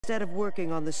Instead of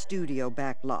working on the studio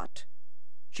back lot,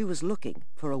 she was looking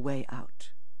for a way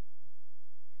out.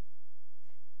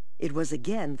 It was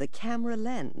again the camera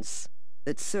lens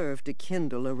that served to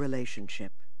kindle a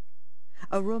relationship.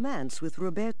 A romance with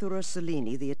Roberto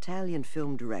Rossellini, the Italian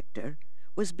film director,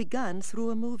 was begun through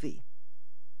a movie.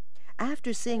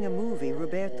 After seeing a movie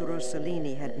Roberto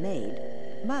Rossellini had made,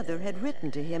 Mother had written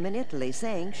to him in Italy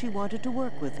saying she wanted to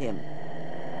work with him.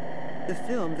 The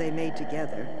film they made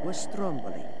together was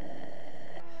Stromboli.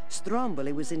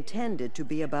 Stromboli was intended to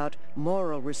be about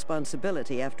moral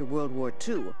responsibility after World War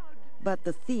II, but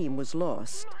the theme was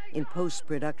lost in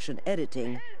post-production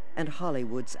editing and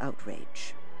Hollywood's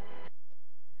outrage.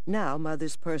 Now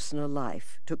Mother's personal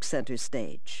life took center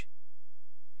stage.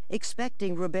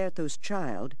 Expecting Roberto's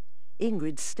child,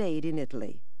 Ingrid stayed in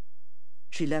Italy.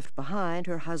 She left behind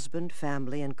her husband,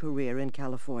 family, and career in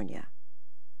California.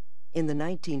 In the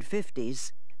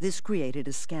 1950s, this created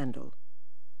a scandal.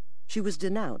 She was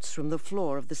denounced from the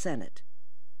floor of the Senate.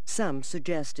 Some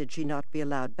suggested she not be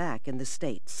allowed back in the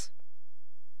States.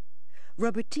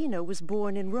 Robertino was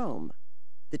born in Rome.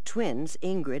 The twins,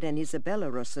 Ingrid and Isabella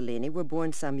Rossellini, were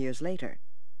born some years later.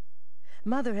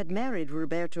 Mother had married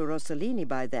Roberto Rossellini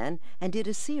by then and did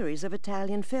a series of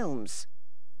Italian films.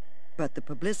 But the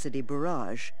publicity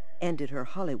barrage ended her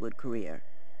Hollywood career,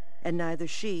 and neither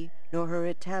she nor her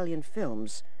Italian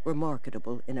films were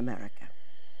marketable in America.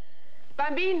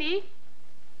 Bambini?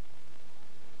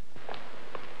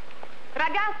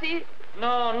 Ragazzi?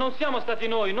 No, non siamo stati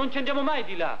noi, non ci andiamo mai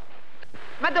di là.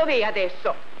 Ma dov'è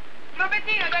adesso?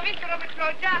 Robertino, l'ha visto lo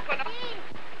Giacomo? Sì.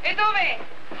 E dov'è?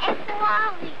 È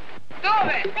fuori.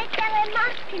 Dove? Perché le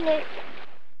macchine.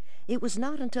 It was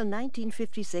not until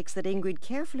 1956 that Ingrid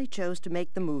carefully chose to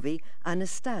make the movie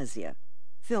Anastasia,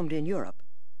 filmed in Europe,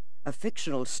 a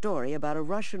fictional story about a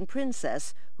Russian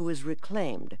princess who was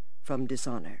reclaimed from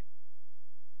dishonor.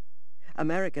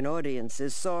 American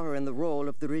audiences saw her in the role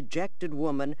of the rejected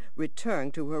woman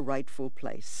returned to her rightful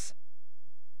place.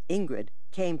 Ingrid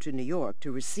came to New York to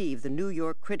receive the New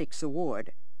York Critics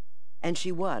Award, and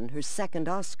she won her second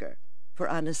Oscar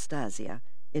for Anastasia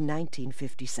in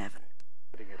 1957.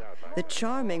 The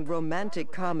charming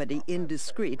romantic comedy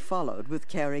Indiscreet followed with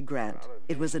Cary Grant.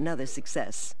 It was another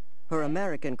success. Her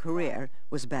American career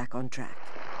was back on track.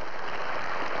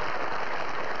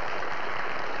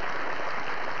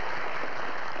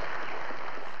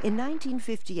 In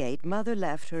 1958, Mother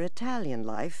left her Italian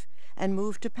life and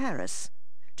moved to Paris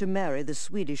to marry the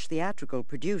Swedish theatrical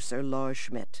producer Lars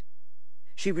Schmidt.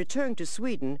 She returned to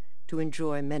Sweden to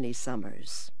enjoy many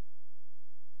summers.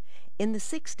 In the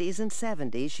 60s and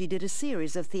 70s, she did a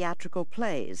series of theatrical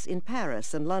plays in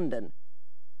Paris and London.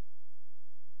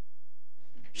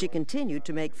 She continued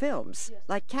to make films,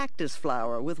 like Cactus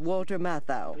Flower with Walter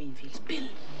Matthau.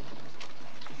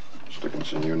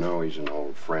 Dickinson, you know he's an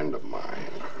old friend of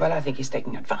mine. Well, I think he's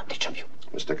taking advantage of you.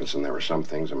 Miss Dickinson, there are some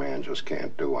things a man just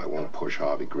can't do. I won't push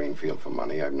Harvey Greenfield for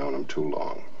money. I've known him too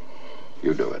long.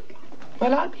 You do it.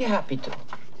 Well, I'll be happy to.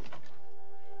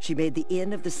 She made the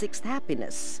Inn of the Sixth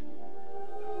Happiness.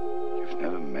 You've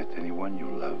never met anyone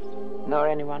you loved? Nor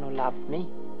anyone who loved me.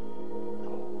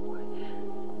 Oh,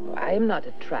 I am not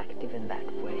attractive in that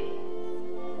way.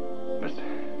 But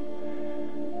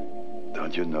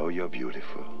don't you know you're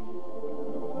beautiful?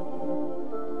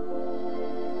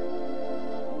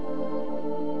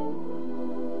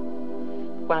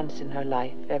 Once in her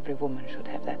life, every woman should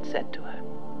have that said to her.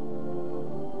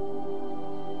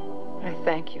 I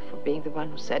thank you for being the one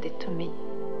who said it to me.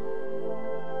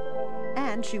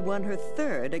 And she won her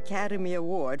third Academy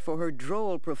Award for her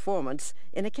droll performance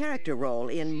in a character role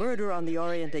in Murder on the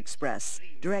Orient Express,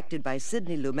 directed by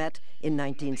Sidney Lumet in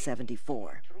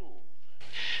 1974.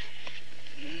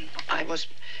 I was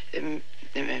an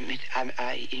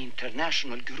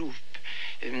international group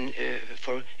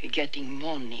for getting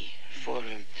money for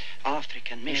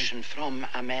African mission from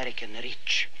American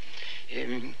rich.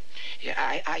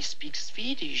 I speak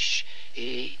Swedish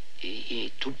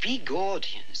to big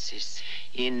audiences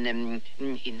in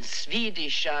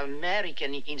Swedish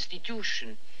American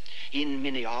institution in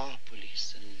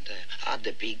Minneapolis and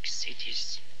other big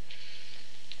cities.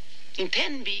 In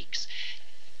 10 weeks,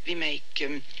 we make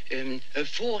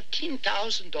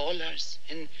 $14,000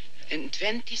 and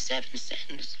 27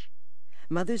 cents.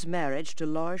 Mother's marriage to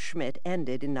Lars Schmidt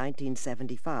ended in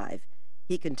 1975.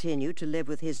 He continued to live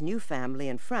with his new family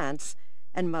in France,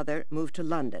 and Mother moved to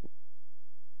London,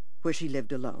 where she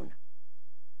lived alone.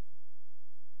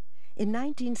 In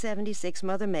 1976,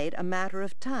 Mother made A Matter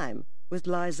of Time with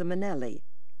Liza Minnelli,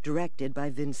 directed by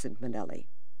Vincent Minnelli.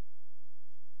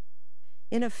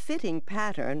 In a fitting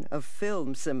pattern of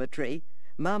film symmetry,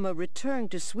 Mama returned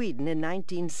to Sweden in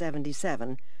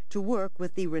 1977 to work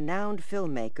with the renowned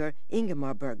filmmaker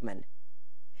Ingrid Bergman.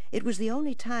 It was the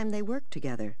only time they worked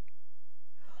together.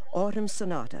 Autumn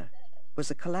Sonata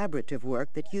was a collaborative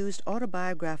work that used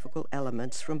autobiographical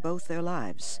elements from both their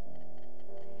lives.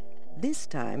 This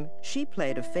time, she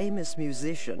played a famous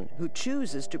musician who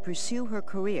chooses to pursue her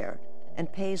career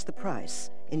and pays the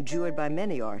price, endured by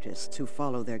many artists who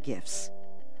follow their gifts.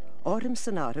 Autumn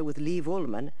Sonata with Liv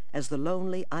Ullmann as the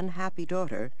lonely, unhappy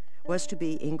daughter was to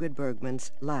be Ingrid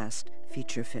Bergman's last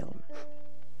feature film.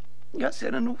 Jag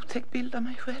ser en otäck bild av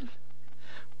mig själv.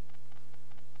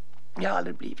 Jag har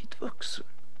aldrig blivit vuxen.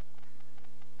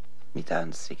 Mitt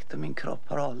ansikte och min kropp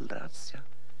har åldrats.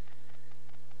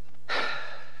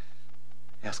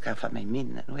 Jag skaffar mig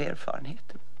minnen och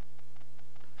erfarenheter.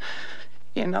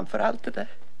 Innanför allt det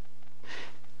där.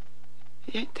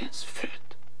 Jag är inte ens född.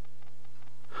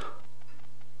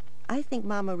 I think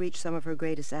Mama reached some of her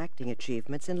greatest acting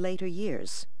achievements in later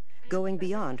years, going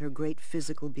beyond her great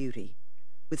physical beauty,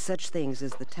 with such things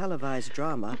as the televised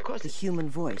drama, The Human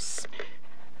Voice.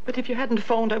 But if you hadn't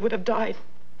phoned, I would have died.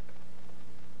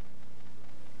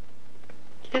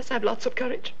 Yes, I have lots of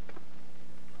courage.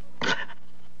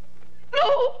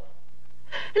 No!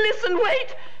 Listen,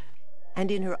 wait!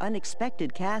 And in her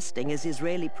unexpected casting as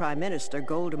Israeli Prime Minister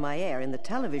Golda Meir in the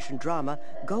television drama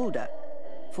Golda,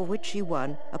 for which she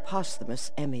won a posthumous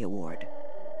Emmy Award.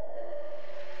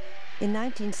 In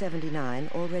 1979,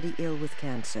 already ill with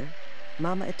cancer,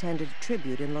 Mama attended a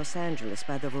tribute in Los Angeles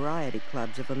by the Variety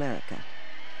Clubs of America.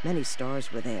 Many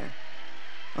stars were there.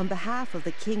 On behalf of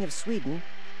the King of Sweden,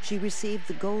 she received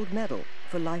the gold medal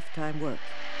for lifetime work.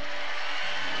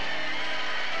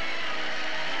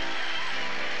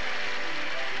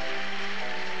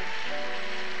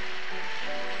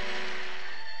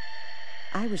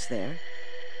 I was there,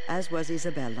 as was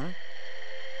Isabella,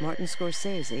 Martin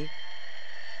Scorsese,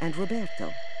 and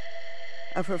Roberto.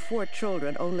 Of her 4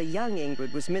 children, only young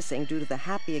Ingrid was missing due to the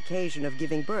happy occasion of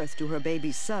giving birth to her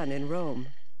baby's son in Rome.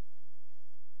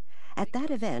 At that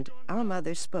event, our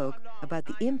mother spoke about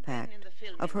the impact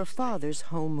of her father's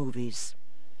home movies.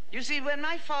 You see, when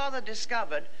my father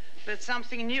discovered that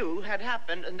something new had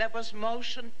happened, and that was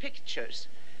motion pictures,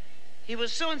 he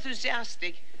was so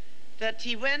enthusiastic that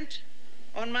he went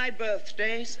on my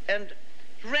birthdays and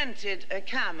rented a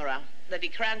camera that he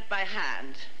cranked by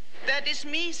hand. That is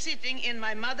me sitting in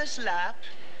my mother's lap.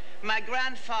 My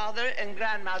grandfather and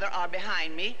grandmother are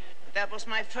behind me. That was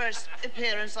my first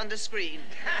appearance on the screen.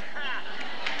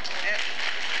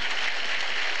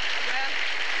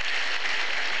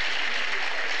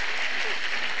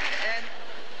 And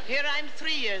here I'm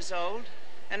 3 years old,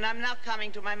 and I'm now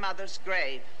coming to my mother's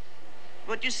grave.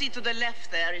 What you see to the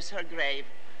left there is her grave,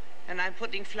 and I'm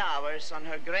putting flowers on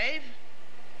her grave.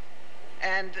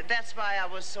 And that's why I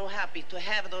was so happy to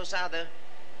have those other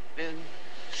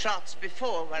shots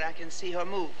before where I can see her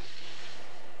move.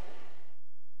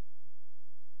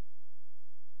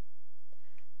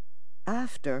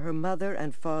 After her mother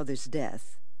and father's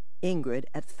death, Ingrid,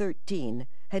 at 13,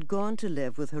 had gone to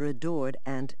live with her adored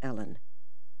Aunt Ellen.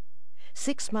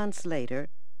 6 months later,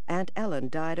 Aunt Ellen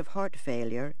died of heart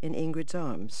failure in Ingrid's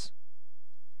arms.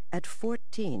 At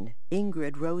 14,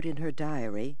 Ingrid wrote in her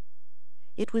diary,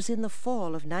 "It was in the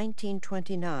fall of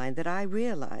 1929 that I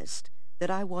realized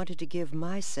that I wanted to give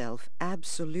myself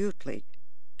absolutely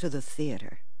to the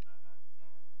theater."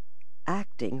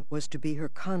 Acting was to be her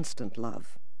constant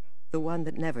love, the one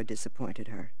that never disappointed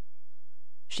her.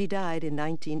 She died in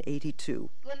 1982,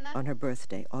 on her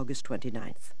birthday, August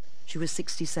 29th. She was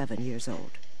 67 years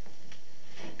old.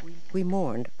 We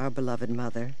mourned our beloved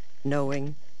mother,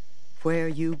 knowing, where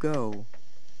you go,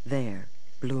 there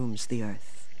blooms the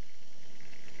earth.